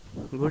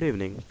Good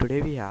evening.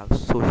 Today we have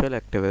social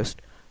activist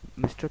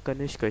Mr.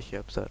 Kanish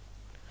Kashyap, sir.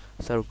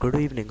 Sir, good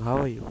evening. How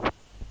are you?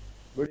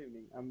 Good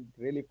evening. I'm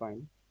really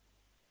fine.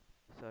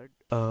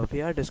 Sir,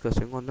 we are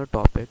discussing on the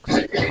topics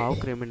how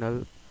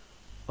criminal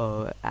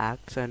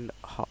acts and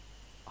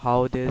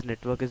how their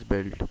network is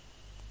built.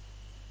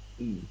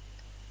 Mm.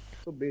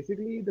 So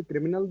basically, the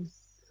criminals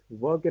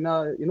work in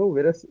a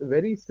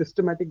very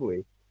systematic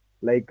way.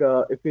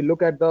 If we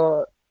look at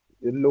the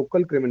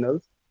local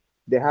criminals,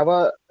 they have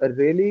a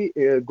really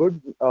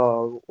good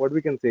what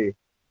we can say,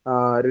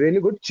 really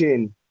good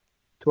chain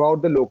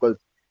throughout the locals.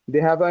 They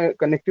have a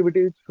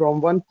connectivity from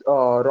one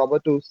robber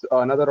to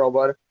another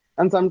robber,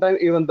 and sometimes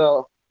even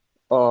the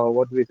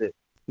what we say,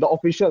 the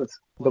officials,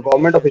 the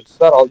government officials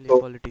Politicians, are mainly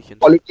also politicians.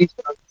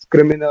 politicians,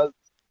 criminals.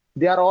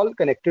 They are all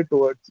connected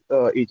towards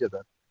each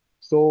other.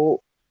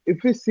 So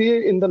if we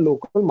see in the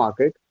local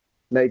market,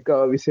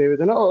 we say,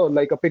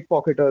 like a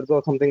pickpocketers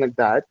or something like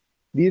that,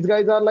 these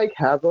guys are like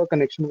have a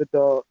connection with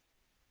the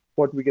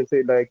what we can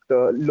say like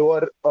the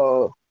lower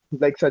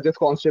like such as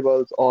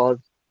constables or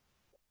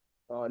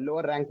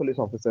lower rank police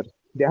officers.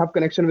 They have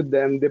connection with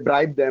them, they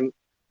bribe them,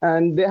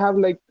 and they have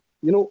you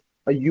know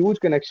a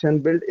huge connection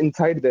built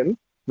inside them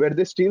where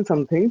they steal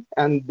something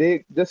and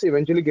they just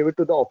eventually give it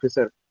to the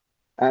officer,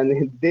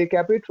 and they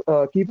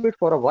keep it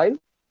for a while,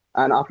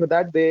 and after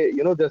that they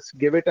just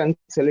give it and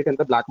sell it in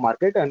the black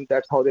market, and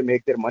that's how they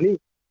make their money,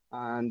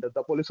 and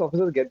the police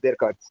officers get their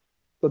cuts.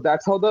 So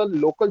that's how the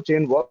local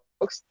chain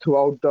works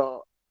throughout the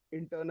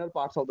internal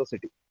parts of the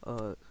city.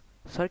 Uh,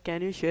 Sir,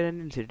 can you share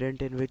an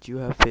incident in which you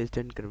have faced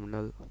a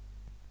criminal?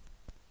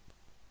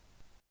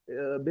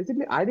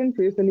 Basically, I didn't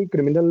face any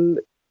criminal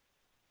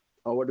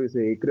what do we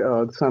say,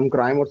 some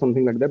crime or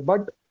something like that.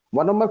 But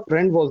one of my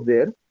friend was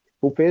there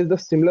who faced a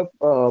similar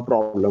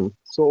problem.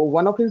 So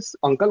one of his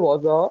uncle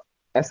was a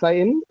SI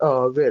in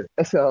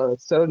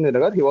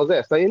Sarojinagar. He was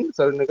a SI in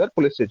Sarojinagar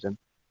police station.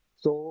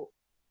 So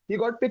he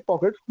got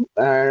pickpocket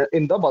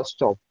in the bus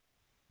stop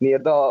near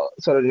the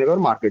Sarojinagar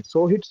market.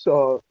 So he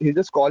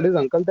just called his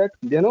uncle that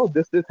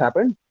this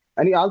happened,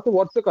 and he asked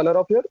what's the color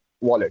of your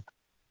wallet,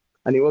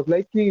 and he was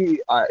like,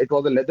 it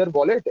was a leather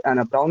wallet and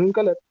a brown in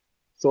color.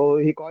 So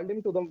he called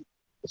him to the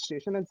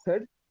station and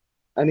said,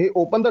 and he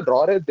opened the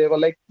drawer. There were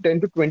like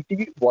 10 to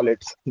 20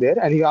 wallets there,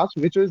 and he asked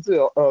which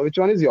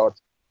one is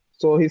yours.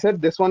 So he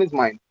said, this one is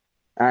mine,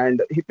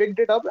 and he picked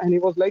it up, and he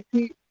was like,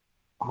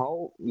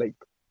 how like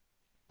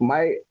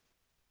my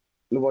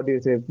what do you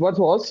say? What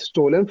was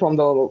stolen from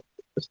the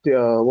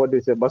what do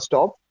you say bus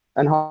stop,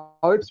 and how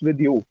it's with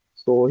you?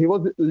 So he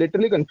was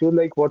literally confused,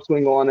 like what's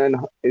going on, and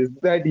is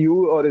that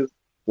you, or is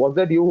was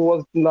that you who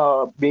was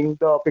being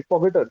the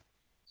pickpocketer?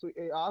 So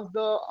he asked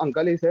the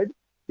uncle. He said,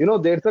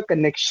 there's a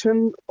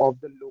connection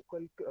of the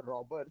local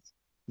robbers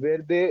where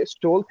they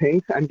stole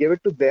things and give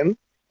it to them,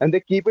 and they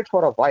keep it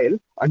for a while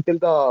until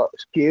the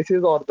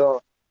cases or the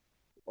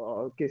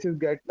cases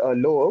get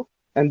lower,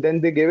 and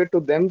then they give it to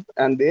them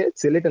and they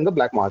sell it in the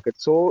black market.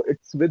 So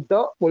it's with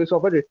the police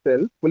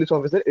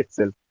officer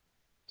itself.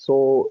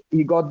 So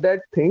he got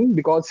that thing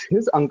because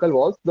his uncle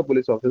was the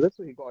police officer,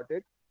 so he got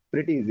it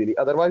pretty easily.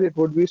 Otherwise, it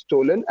would be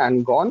stolen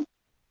and gone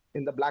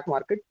in the black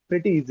market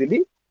pretty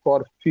easily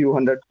for few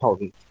hundred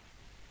thousand.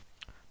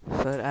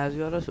 Sir, as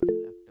you are a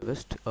social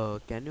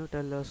activist, can you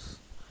tell us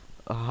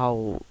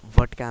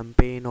what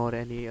campaign or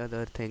any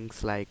other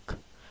things like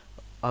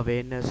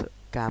awareness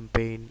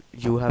campaign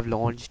you have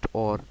launched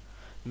or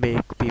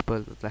make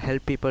people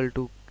help people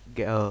to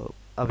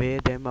aware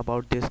them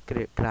about these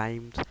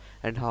crimes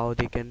and how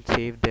they can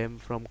save them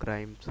from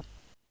crimes.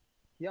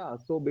 Yeah,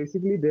 so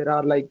basically there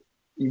are like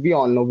we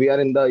all know we are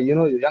in the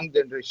young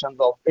generations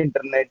of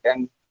internet,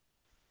 and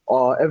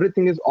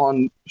everything is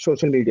on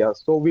social media.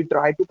 So we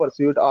try to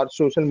pursue our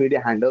social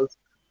media handles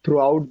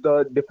throughout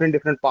the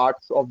different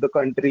parts of the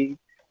country,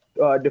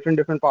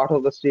 different parts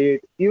of the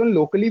state. Even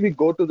locally, we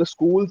go to the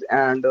schools,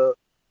 and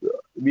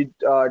we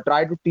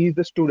try to teach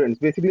the students.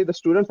 Basically, the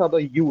students are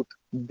the youth.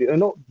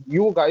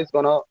 You guys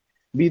gonna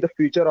be the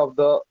future of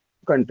the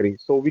country.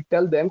 So we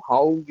tell them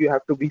how you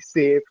have to be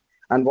safe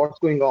and what's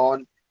going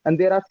on. And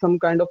there are some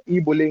kind of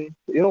e-bullying,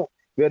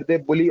 where they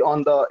bully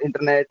on the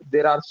internet.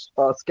 There are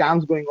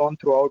scams going on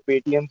throughout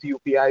Paytms,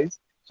 UPIs.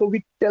 So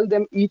we tell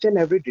them each and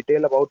every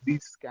detail about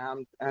these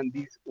scams and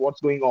these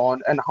what's going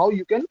on and how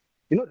you can,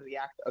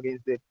 react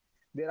against it.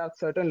 There are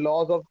certain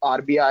laws of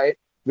RBI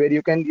where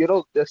you can,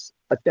 just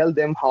tell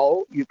them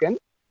how you can,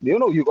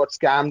 you got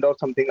scammed or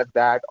something like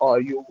that, or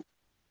you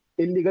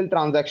illegal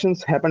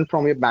transactions happen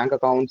from your bank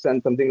accounts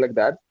and something like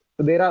that.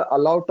 So there are a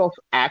lot of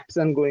acts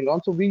and going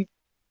on. So we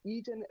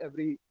each and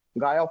every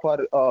guy of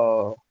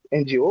our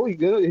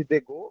NGO, they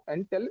go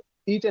and tell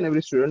each and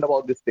every student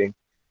about this thing,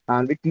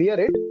 and we clear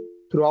it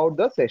throughout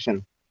the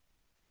session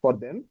for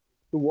them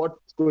to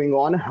what's going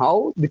on,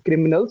 how the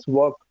criminals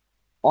work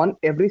on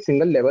every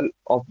single level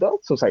of the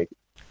society.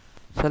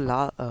 So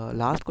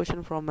last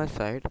question from my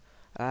side.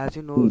 As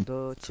you know, Hmm.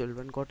 the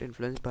children got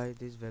influenced by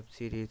these web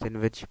series in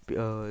which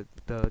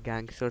the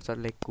gangsters are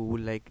like cool,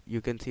 like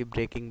you can see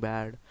Breaking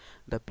Bad,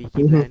 the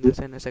Peaky Mhm. Blinders,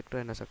 and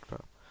etc. and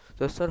etc.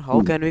 So, sir,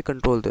 how can we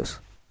control this?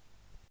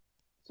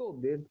 So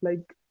there's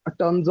like a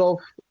tons of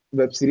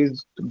web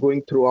series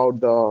going throughout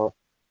the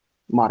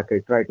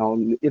market right now.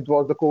 It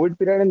was the COVID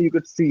period, and you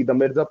could see the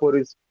Mirzapur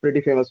is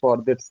pretty famous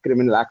for its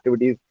criminal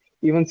activities.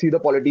 Even see the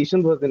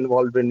politicians was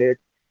involved in it.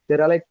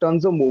 There are like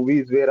tons of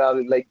movies where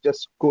are like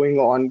just going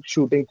on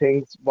shooting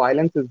things,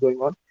 violence is going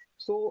on.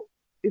 So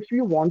if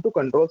you want to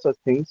control such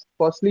things,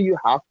 firstly you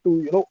have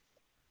to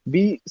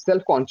be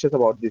self-conscious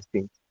about these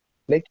things.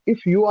 Like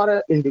if you are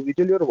an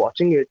individual, you're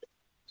watching it,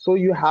 so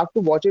you have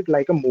to watch it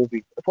like a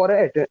movie for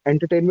a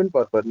entertainment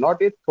purpose,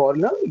 not it for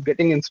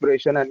getting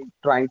inspiration and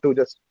trying to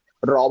just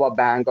rob a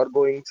bank or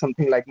going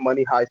something like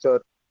money heist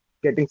or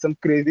getting some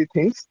crazy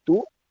things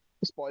to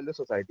spoil the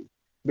society.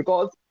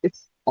 Because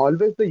it's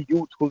always the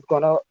youth who's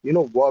gonna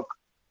work.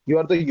 You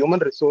are the human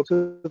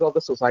resources of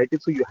the society,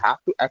 so you have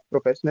to act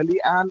professionally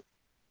and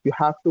you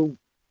have to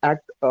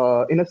act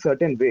in a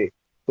certain way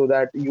so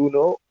that you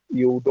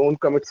don't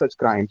commit such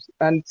crimes.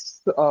 And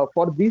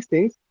for these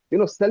things,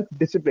 self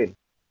discipline,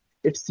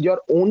 it's your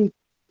own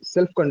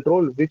self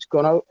control which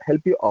gonna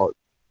help you out.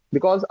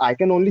 Because I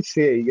can only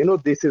say,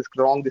 this is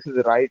wrong, this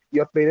is right.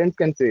 Your parents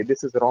can say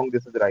this is wrong,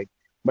 this is right,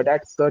 but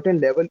at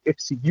certain level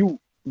it's you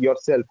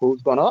yourself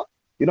who's gonna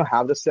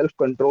have the self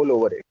control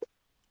over it.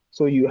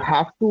 So you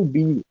have to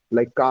be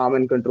like calm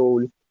and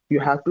control. You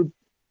have to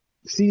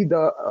see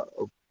the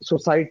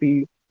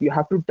society. You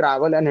have to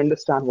travel and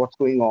understand what's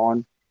going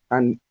on.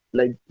 And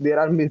like there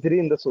are misery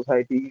in the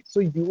society, so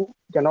you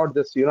cannot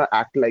just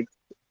act like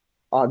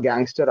a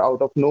gangster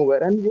out of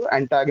nowhere, and you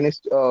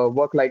antagonist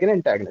work like an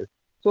antagonist.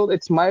 So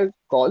it's my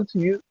call. So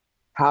you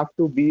have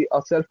to be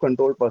a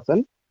self-controlled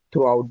person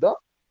throughout the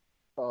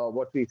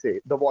what we say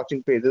the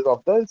watching phases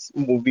of the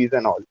movies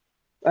and all.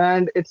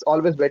 And it's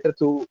always better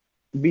to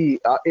be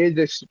age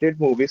restricted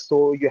movies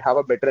so you have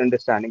a better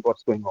understanding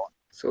what's going on.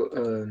 So,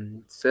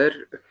 sir,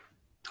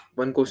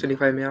 one question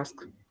if I may ask.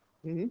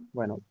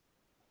 Why not?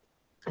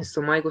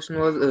 So my question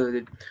was,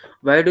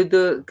 why do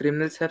the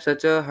criminals have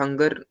such a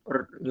hunger,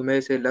 or you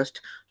may say lust,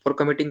 for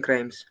committing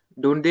crimes?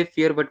 Don't they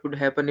fear what would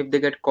happen if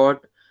they get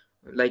caught?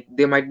 Like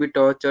they might be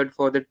tortured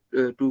for the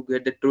to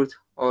get the truth,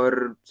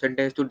 or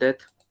sentenced to death.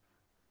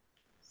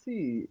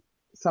 See,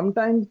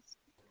 sometimes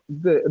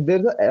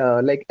there's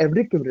a like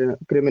every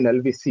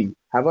criminal we see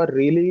have a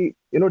really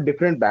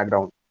different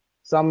background.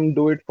 Some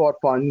do it for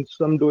fun,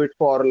 some do it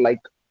for like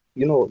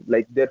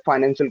like their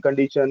financial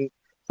condition,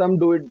 some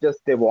do it just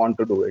they want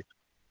to do it.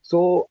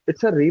 So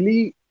it's a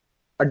really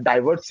a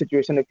diverse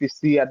situation if you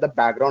see at the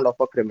background of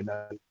a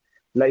criminal.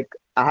 Like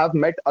I have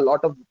met a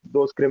lot of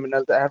those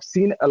criminals. I have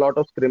seen a lot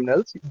of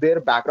criminals. Their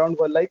background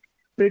were like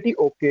pretty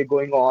okay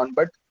going on,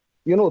 but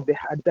they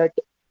had that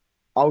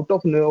out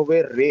of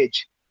nowhere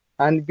rage.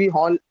 And we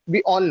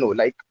all know,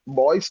 like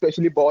boys,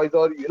 especially boys,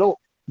 or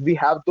we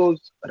have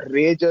those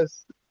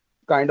rages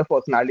kind of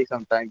personality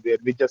sometimes where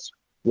we just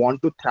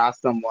want to thrash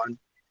someone.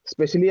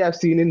 Especially I've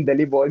seen in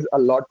Delhi boys a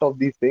lot of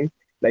these things.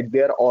 Like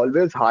they're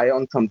always high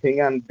on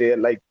something and they're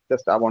like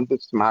just I want to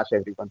smash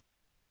everyone.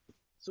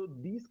 So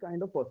these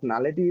kind of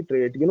personality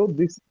trait,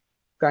 this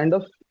kind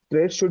of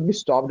trait should be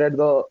stopped at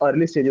the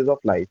early stages of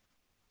life.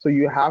 So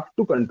you have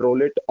to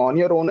control it on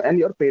your own, and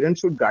your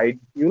parents should guide,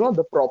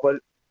 the proper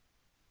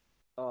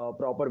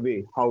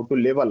way how to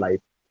live a life.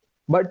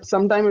 But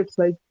sometimes it's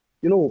like,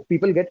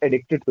 people get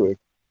addicted to it,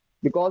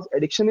 because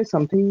addiction is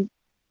something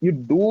you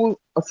do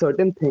a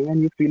certain thing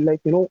and you feel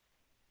like,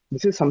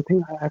 this is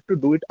something I have to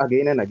do it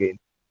again and again.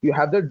 You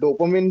have the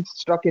dopamine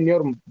struck in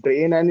your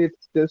brain and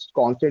it's just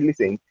constantly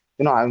saying,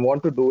 I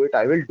want to do it,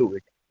 I will do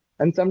it.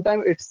 And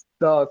sometimes it's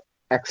the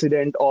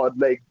accident or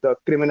like the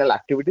criminal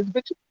activities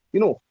which, you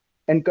know,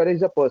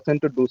 encourage a person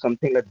to do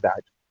something like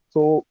that.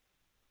 So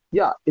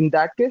yeah, in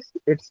that case,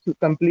 it's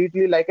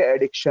completely like an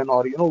addiction,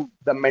 or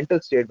the mental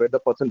state where the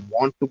person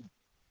want to,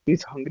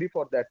 he's hungry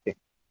for that thing.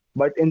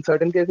 But in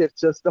certain cases,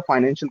 it's just the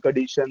financial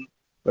condition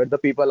where the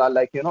people are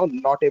like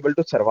not able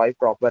to survive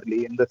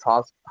properly in this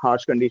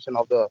harsh condition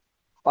of the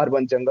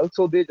urban jungle.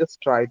 So they just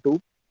try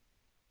to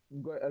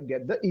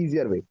get the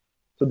easier way.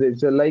 So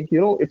there's like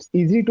it's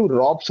easy to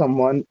rob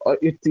someone, or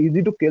it's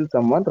easy to kill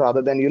someone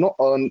rather than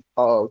earn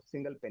a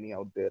single penny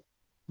out there,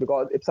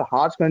 because it's a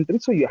harsh country,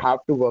 so you have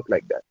to work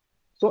like that.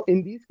 So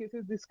in these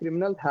cases, these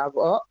criminals have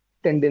a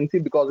tendency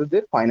because of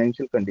their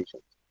financial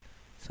conditions.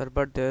 Sir,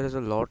 but there is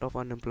a lot of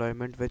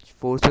unemployment which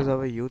forces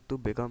our youth to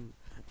become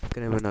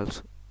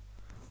criminals.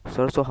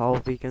 Sir, so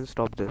how we can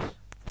stop this?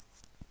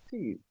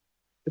 See,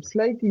 it's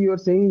like you're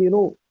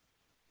saying,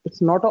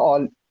 it's not a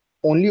all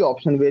only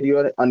option where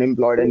you're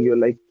unemployed and you're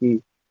like,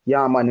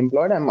 yeah, I'm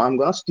unemployed, I'm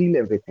gonna steal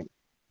everything.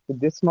 So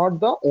this is not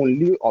the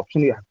only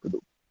option you have to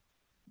do.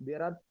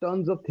 There are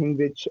tons of things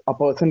which a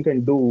person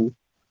can do.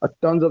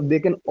 Tons of they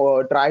can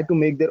try to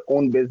make their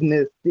own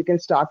business. They can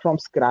start from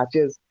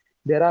scratches.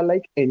 There are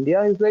like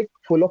India is like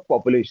full of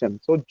population,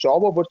 so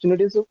job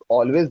opportunities is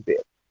always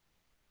there.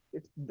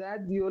 It's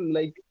that you're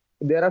like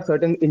there are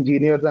certain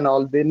engineers and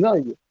all, they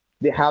know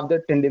they have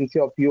the tendency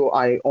of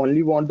I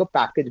only want the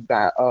package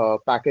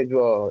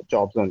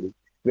jobs only,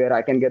 where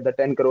I can get the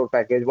 10 crore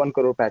package, 1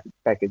 crore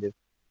packages.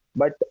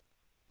 But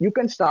you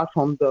can start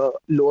from the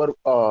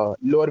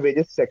lower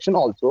wages section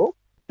also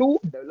to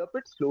develop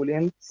it slowly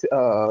and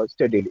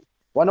steadily.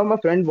 One of my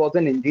friends was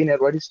an engineer,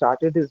 but he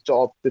started his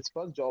job. His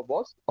first job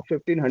was a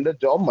 1500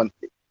 job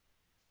monthly.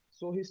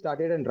 So he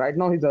started, and right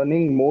now he's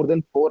earning more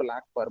than 4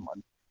 lakh per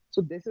month.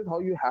 So this is how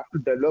you have to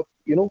develop,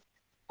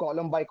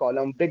 column by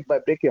column, brick by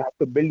brick. You have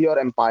to build your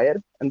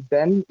empire, and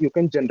then you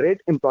can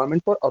generate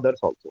employment for others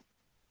also.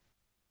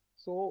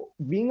 So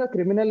being a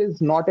criminal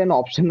is not an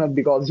option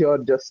because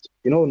you're just,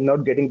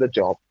 not getting the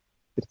job.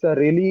 It's a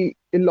really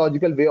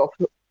illogical way of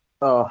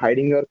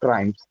hiding your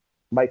crimes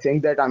by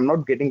saying that I'm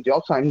not getting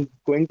jobs, so I'm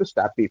going to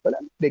stab people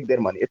and take their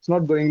money. It's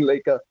not going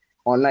like a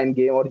online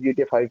game or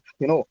GTA 5,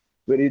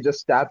 where you just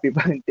stab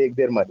people and take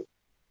their money.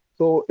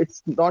 So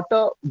it's not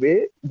a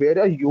way where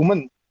a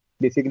human,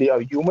 basically a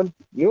human,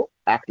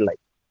 act like.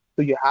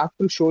 So you have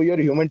to show your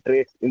human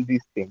traits in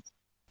these things.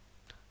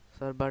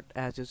 Sir, but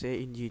as you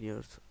say,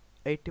 engineers,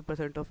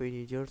 80% of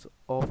engineers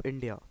of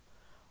India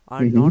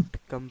are Hmm. not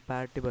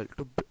compatible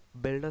to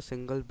build a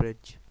single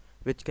bridge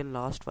which can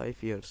last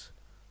 5 years.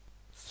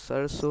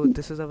 Sir, so See,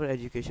 this is our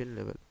education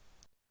level.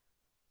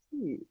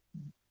 see,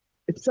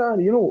 it's a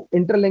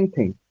interlinked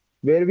thing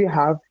where we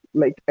have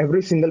like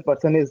every single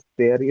person is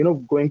there,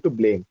 going to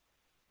blame.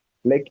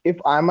 Like if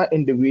I'm an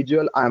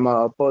individual, I'm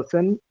a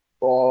person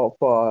of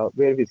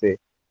where we say,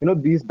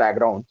 these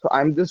backgrounds, so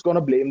I'm just going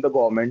to blame the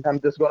government,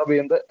 I'm just going to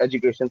blame the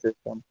education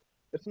system.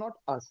 It's not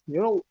us.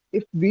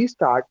 If we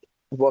start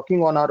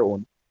working on our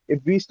own,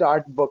 if we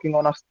start working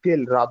on our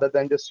skill rather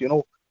than just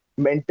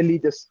mentally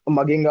just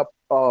mugging up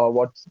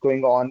what's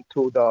going on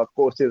through the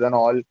courses and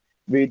all,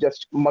 we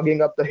just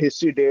mugging up the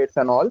history dates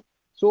and all.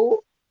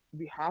 So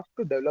we have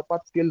to develop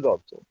our skills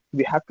also,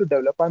 we have to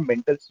develop our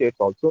mental states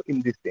also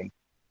in these things.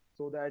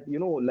 So that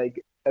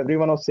like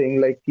everyone was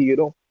saying, like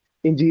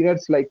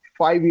engineers like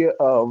 5 year,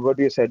 what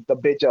you said, the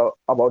bridge,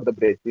 about the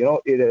bridge,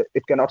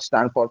 it cannot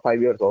stand for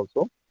 5 years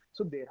also.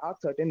 So there are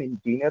certain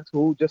engineers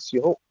who just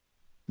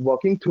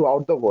working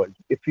throughout the world.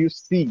 If you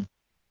see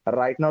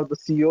right now, the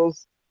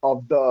CEOs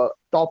of the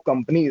top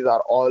companies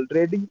are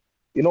already,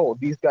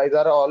 these guys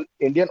are all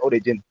Indian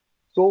origin.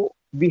 So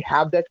we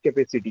have that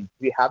capacity,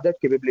 we have that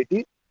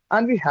capability,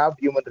 and we have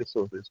human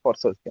resources for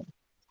such things.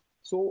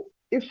 So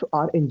if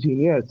our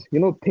engineers,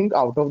 think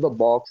out of the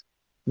box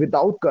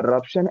without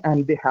corruption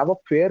and they have a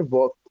fair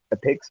work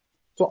ethics,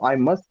 so I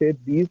must say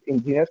these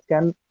engineers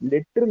can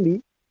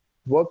literally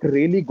work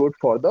really good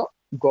for the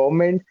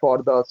government,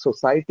 for the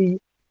society,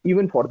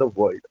 even for the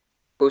world.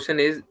 Question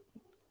is,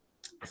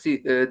 see,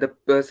 the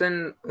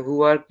person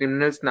who are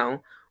criminals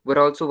now were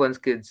also once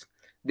kids.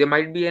 There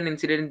might be an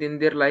incident in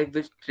their life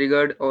which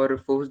triggered or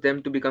forced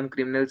them to become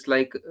criminals,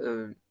 like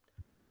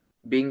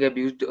being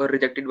abused or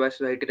rejected by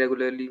society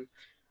regularly.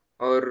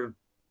 Or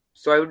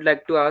so, I would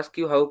like to ask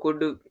you, how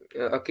could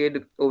a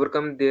kid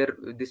overcome their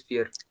this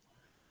fear?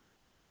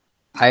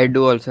 I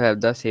do also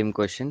have the same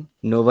question.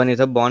 No one is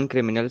a born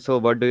criminal, so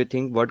what do you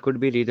think? What could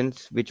be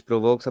reasons which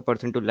provokes a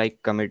person to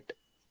like commit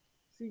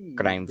See,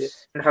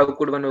 crimes? And how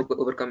could one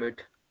overcome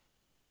it?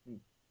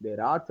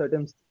 there are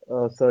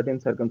certain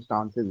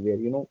circumstances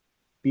where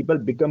people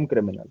become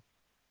criminal.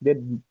 They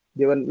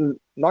were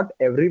not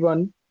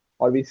everyone,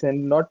 or we say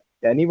not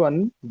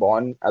anyone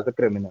born as a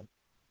criminal.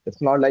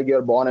 It's not like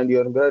you're born and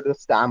you're got a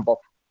stamp of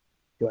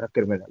you're a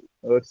criminal.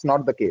 It's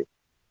not the case.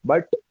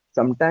 But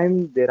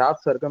sometimes there are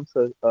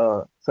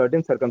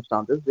certain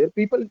circumstances where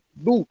people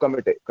do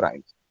commit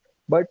crimes.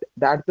 But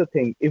that's the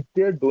thing. If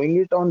they're doing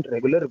it on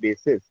regular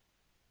basis,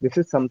 this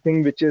is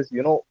something which is,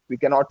 we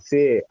cannot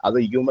say as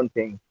a human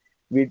thing.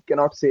 We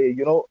cannot say,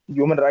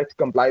 human rights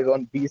complies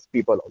on these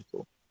people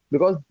also,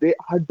 because they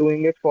are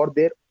doing it for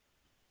their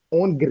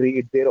own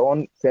greed, their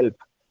own self,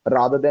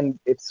 rather than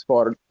it's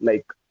for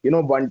like,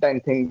 one time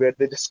thing where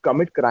they just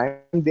commit crime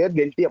and they're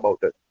guilty about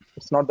it.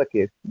 It's not the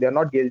case. They're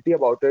not guilty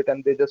about it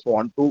and they just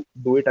want to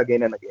do it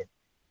again and again.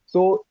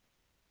 So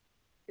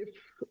if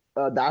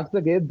that's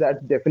the case,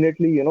 that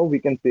definitely, we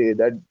can say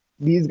that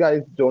these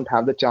guys don't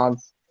have the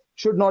chance,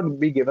 should not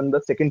be given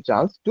the second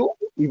chance to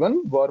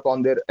even work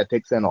on their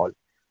ethics and all.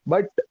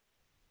 But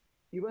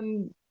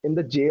even in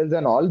the jails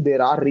and all,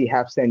 there are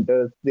rehab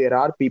centers, there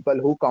are people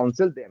who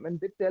counsel them and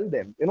they tell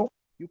them, you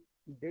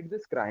did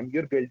this crime,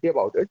 you're guilty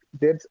about it,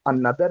 there's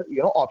another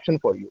option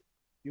for you.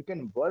 You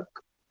can work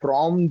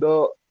from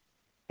the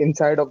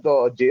inside of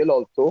the jail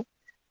also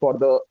for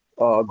the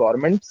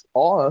governments,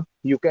 or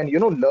you can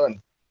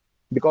learn,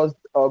 because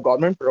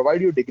government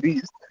provide you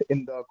degrees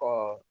in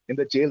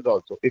the jails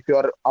also. If you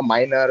are a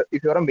minor,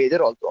 if you are a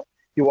major also,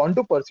 you want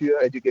to pursue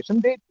your education,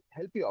 they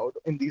help you out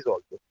in these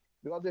also,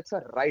 because it's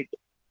a right,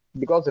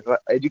 because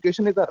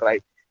education is a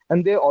right.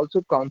 And they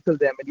also counsel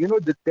them, and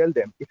they tell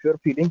them, if you're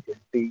feeling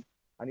guilty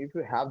and if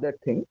you have that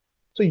thing,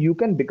 so you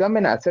can become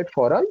an asset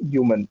for a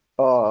human,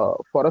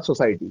 for a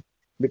society,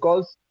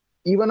 because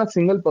even a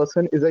single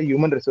person is a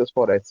human resource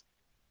for us.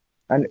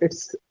 And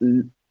it's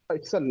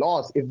a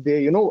loss if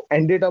they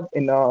ended up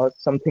in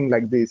something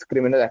like these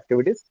criminal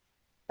activities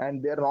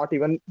and they're not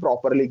even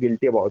properly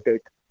guilty about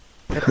it.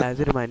 Sir, as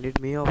you reminded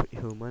me of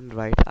human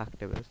rights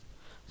activists.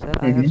 Sir,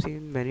 I have Mm-hmm.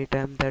 seen many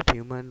times that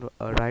human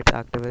rights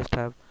activists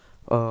have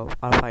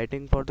are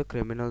fighting for the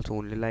criminals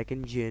only. Like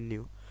in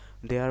GNU,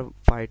 they are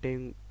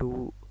fighting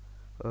to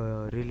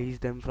release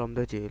them from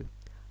the jail,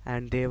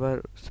 and they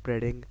were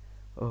spreading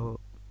uh,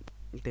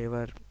 they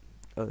were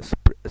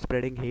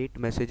spreading hate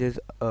messages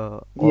Yeah,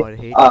 or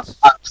hate I've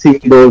seen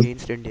speeches those.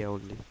 against India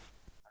only.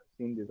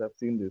 Seen this. I've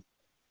seen this.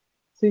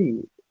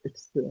 See,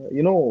 it's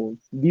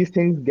these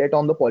things get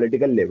on the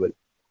political level,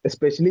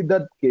 especially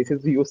the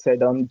cases you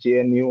said on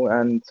JNU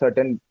and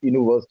certain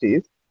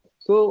universities.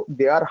 So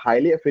they are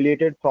highly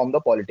affiliated from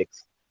the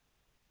politics.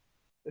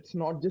 It's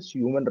not just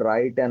human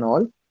right and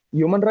all.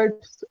 Human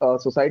rights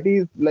society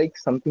is like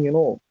something,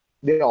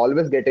 they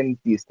always get in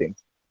these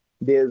things.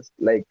 There's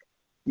like,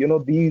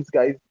 these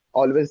guys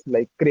always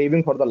like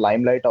craving for the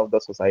limelight of the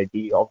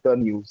society, of the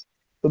news.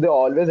 So they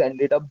always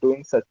ended up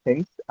doing such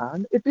things,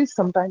 and it is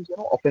sometimes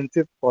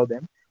offensive for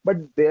them. But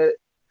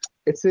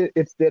it's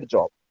their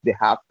job. They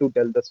have to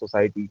tell the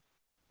society,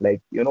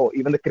 like,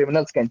 even the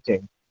criminals can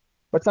change.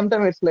 But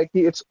sometimes it's like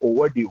it's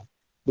overdue,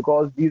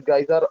 because these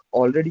guys are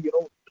already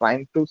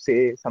trying to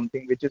say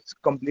something which is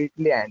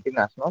completely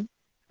anti-national,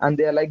 and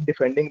they are like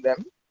defending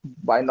them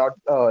by not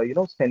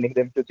sending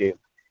them to jail.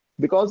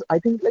 Because I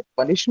think like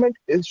punishment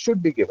is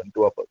should be given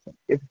to a person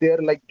if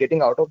they're like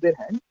getting out of their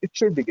hand. It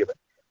should be given.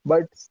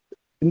 But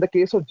in the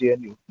case of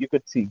JNU, you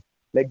could see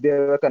like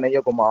there were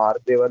Kanaya Kumar,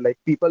 there were like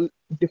people,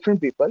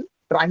 different people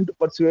trying to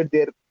persuade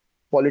their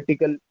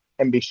political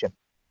ambition.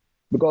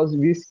 Because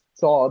we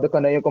saw the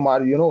Kanaya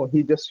Kumar,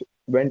 he just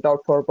went out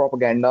for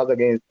propagandas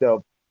against a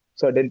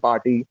certain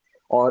party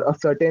or a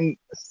certain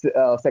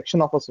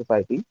section of a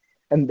society,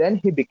 and then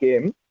he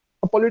became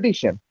a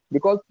politician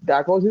because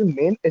that was his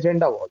main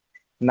agenda. Was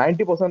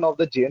 90% of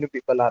the JNU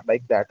people are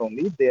like that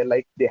only. They're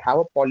like they have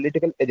a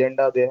political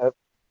agenda, they have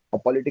a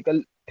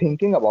political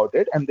thinking about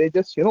it, and they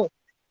just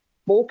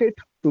poke it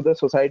to the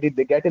society.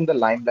 They get in the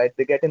limelight,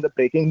 they get in the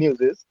breaking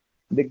newses,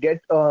 they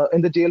get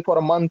in the jail for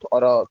a month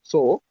or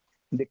so.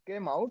 They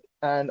came out,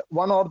 and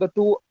one or the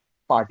two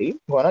party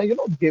gonna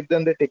give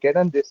them the ticket,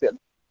 and they said,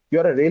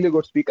 "You're a really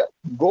good speaker.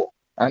 Go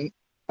and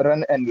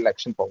run an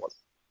election for us."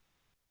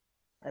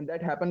 And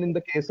that happened in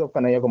the case of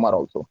Kanaya Kumar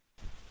also.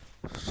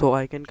 So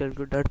I can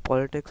conclude that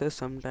politics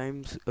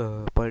sometimes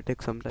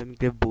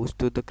give boost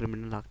to the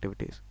criminal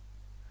activities.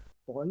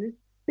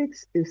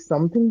 Politics is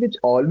something which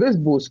always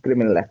boosts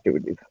criminal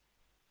activities.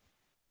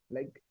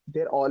 Like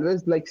there are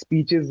always like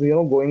speeches,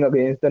 going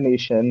against the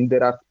nation.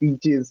 There are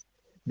speeches.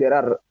 There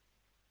are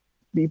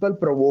people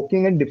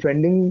provoking and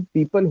defending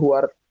people who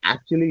are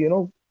actually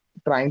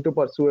trying to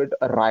pursue it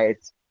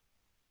riots.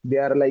 They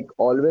are like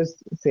always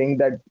saying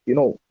that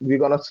we're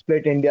gonna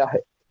split India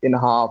in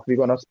half, we're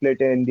gonna split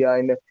India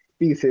in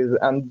pieces.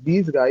 And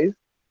these guys,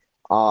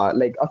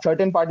 like a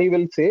certain party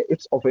will say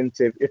it's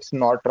offensive, it's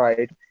not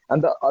right,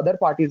 and the other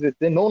parties will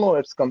say no, no,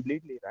 it's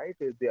completely right,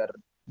 they are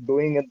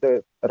doing it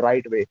the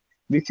right way.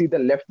 We see the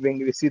left wing,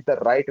 we see the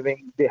right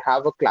wing, they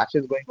have a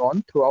clashes going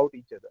on throughout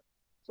each other.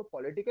 So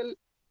political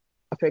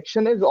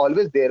affection is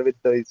always there with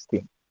this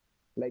thing.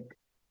 Like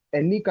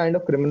any kind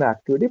of criminal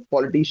activity,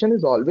 politician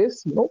is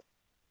always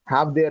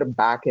have their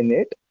back in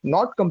it.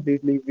 Not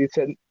completely. We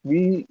said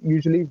we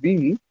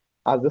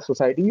as the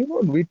society,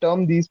 we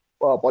term these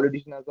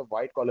politicians as a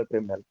white collar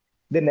criminal.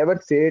 They never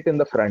say it in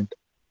the front.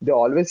 They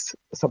always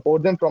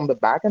support them from the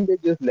back, and they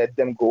just let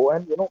them go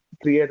and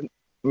create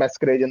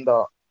masquerade in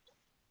the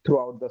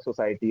throughout the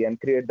society and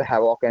create the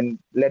havoc and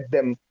let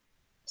them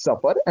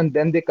suffer. And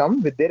then they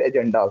come with their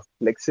agendas.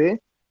 Like say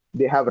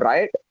they have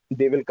riot,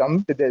 they will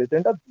come with their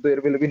agenda. There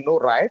will be no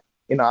riot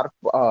in our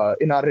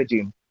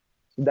regime.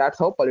 That's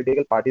how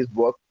political parties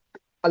work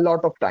a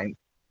lot of times.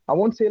 I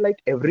won't say like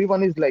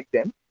everyone is like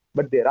them,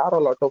 but there are a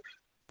lot of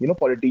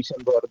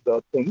politicians or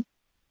the things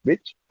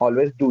which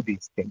always do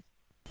these things.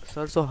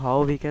 Sir, so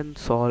how we can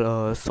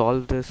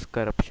solve this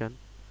corruption?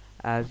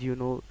 As you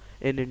know,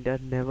 in India,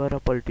 never a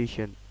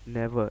politician,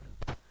 never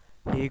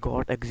he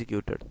got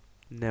executed,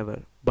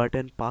 never. But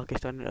in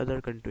Pakistan and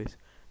other countries,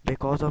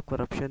 because of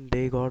corruption,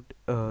 they got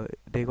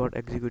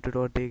executed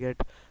or they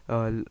get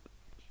uh,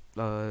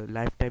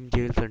 lifetime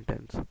jail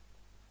sentence.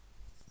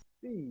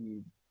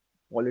 See,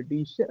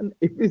 politician,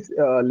 if is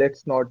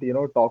let's not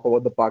talk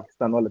about the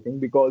Pakistan or thing,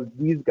 because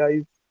these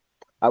guys,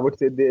 I would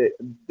say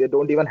they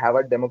don't even have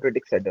a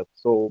democratic setup.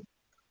 So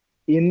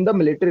in the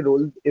military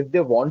rules, if they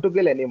want to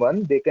kill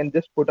anyone, they can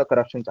just put a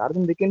corruption charge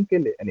and they can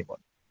kill anyone.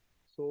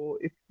 So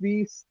if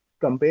we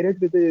compare it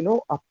with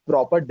a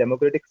proper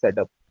democratic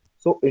setup,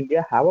 so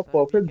India have a Sir,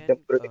 we perfect can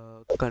democratic.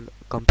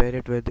 compare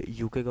it with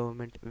UK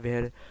government,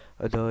 where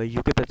the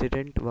UK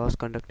president was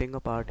conducting a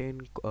party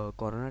in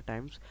Corona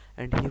times,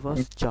 and he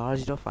was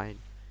charged a fine.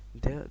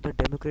 The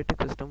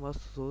democratic system was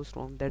so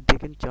strong that they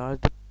can charge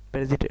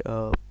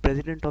the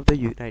president of the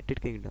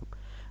United Kingdom.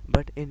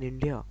 But in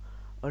India,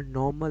 a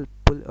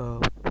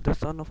the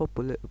son of a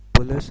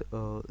police,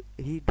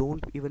 he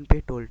don't even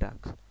pay toll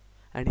tax,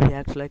 and he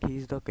acts like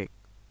he's the king.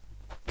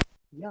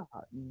 Yeah,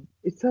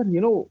 it's a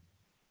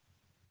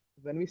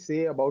when we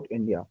say about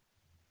India,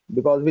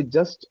 because we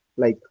just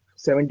like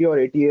 70 or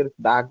 80 years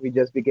back, we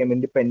just became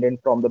independent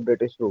from the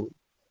British rule.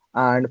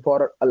 And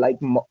for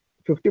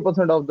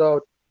 50% of the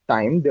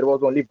time, there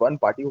was only one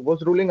party who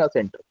was ruling our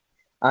center.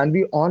 And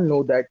we all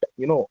know that,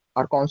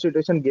 our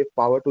constitution gave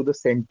power to the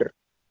center.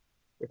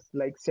 It's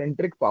like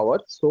centric power.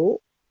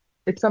 So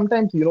it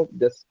sometimes,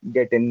 just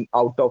get in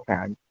out of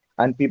hand.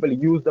 And people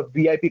use the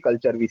VIP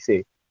culture, we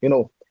say, you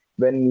know,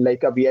 when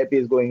like a VIP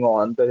is going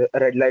on, the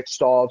red light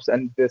stops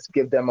and just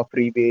give them a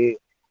freeway,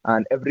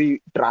 and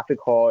every traffic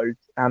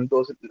halts, and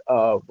those,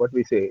 what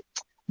we say,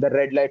 the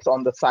red lights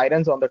on the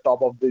sirens on the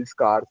top of these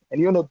cars.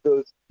 And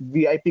those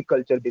VIP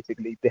culture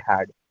basically they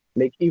had.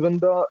 Like even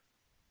the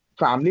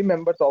family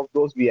members of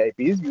those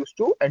VIPs used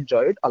to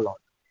enjoy it a lot,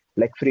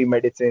 like free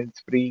medicines,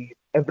 free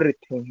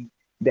everything.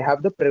 They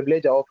have the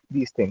privilege of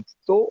these things.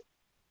 So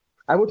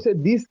I would say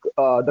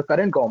the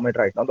current government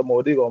right now, the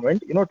Modi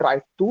government,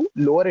 tried to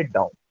lower it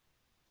down.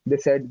 They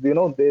said,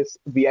 this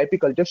VIP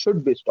culture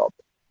should be stopped.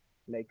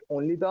 Like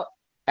only the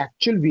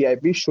actual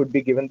VIP should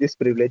be given these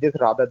privileges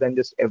rather than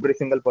just every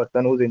single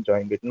person who's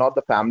enjoying it. Not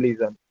the families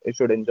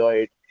should enjoy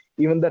it.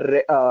 Even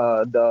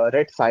the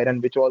red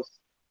siren, which was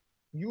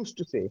used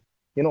to say,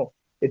 you know,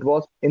 it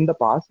was in the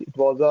past. It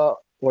was a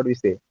what do we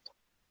say?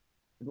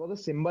 It was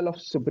a symbol of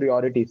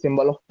superiority,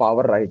 symbol of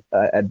power, right?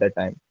 At that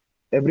time,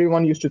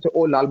 everyone used to say,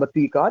 "Oh, Lal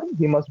Batti car,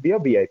 he must be a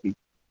VIP."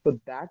 So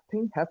that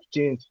thing has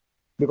changed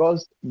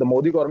because the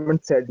Modi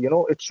government said,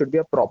 it should be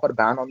a proper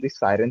ban on these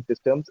siren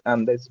systems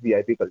and this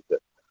VIP culture.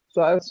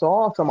 So I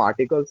saw some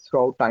articles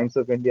throughout Times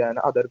of India and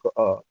other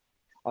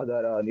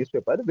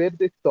newspaper where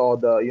they saw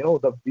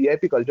the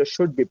VIP culture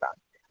should be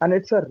banned, and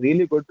it's a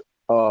really good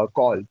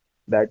call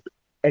that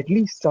at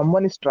least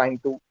someone is trying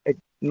to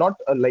not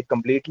like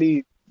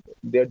completely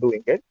they're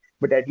doing it,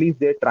 but at least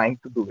they're trying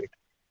to do it.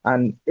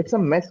 And it's a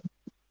mess.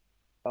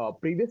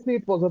 Previously,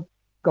 it was a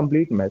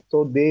complete mess,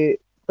 so they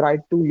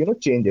tried to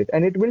change it,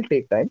 and it will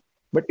take time,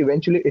 but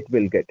eventually it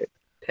will get it.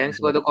 Thanks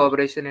for the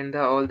cooperation and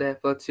all the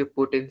efforts you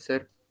put in,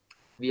 sir.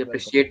 We Welcome.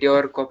 appreciate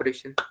your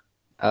cooperation.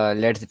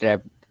 Let's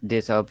wrap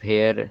this up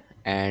here,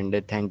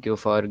 and thank you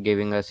for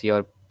giving us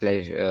your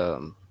pleasure,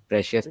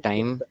 precious Appreciate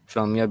time that.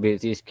 from your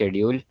busy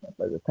schedule. My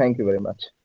pleasure. Thank you very much.